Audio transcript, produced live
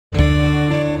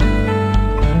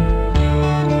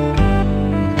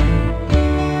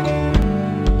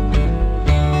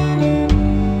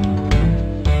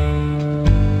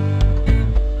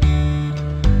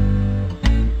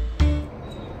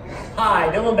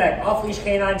back. Off Leash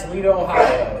K9, Toledo,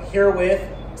 Ohio. Here with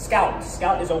Scout.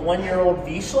 Scout is a 1-year-old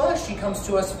Vizsla. She comes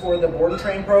to us for the board and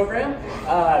train program.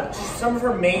 Some of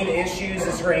her main issues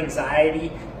is her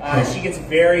anxiety. She gets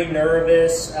very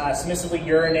nervous, submissively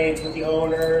urinates with the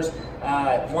owners,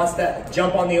 wants to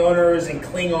jump on the owners and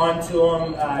cling on to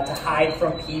them to hide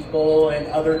from people and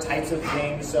other types of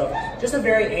things. So just a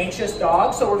very anxious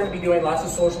dog. So we're going to be doing lots of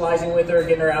socializing with her,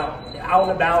 getting her out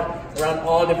and about around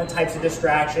all different types of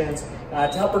distractions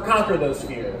to help her conquer those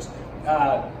fears.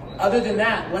 Other than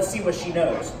that, let's see what she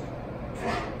knows.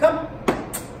 Come.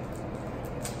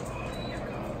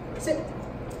 Sit.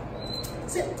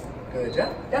 Sit. Good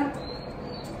job. Down.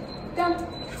 Down.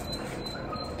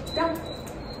 Down.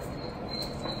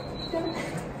 Down.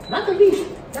 Not the leash.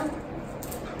 Down.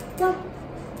 Down.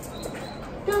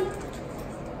 Down.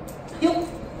 Heel.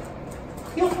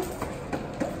 Heel.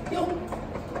 Heel.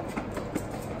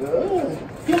 Good.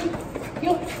 Heel.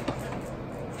 Heel.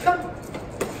 Come.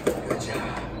 Good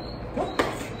job.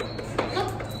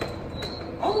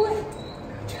 All the way.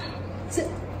 Good job. Sit.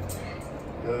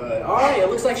 Good. All right, it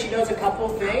looks like she knows a couple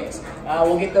of things.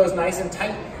 We'll get those nice and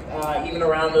tight, even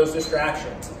around those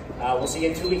distractions. We'll see you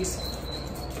in 2 weeks.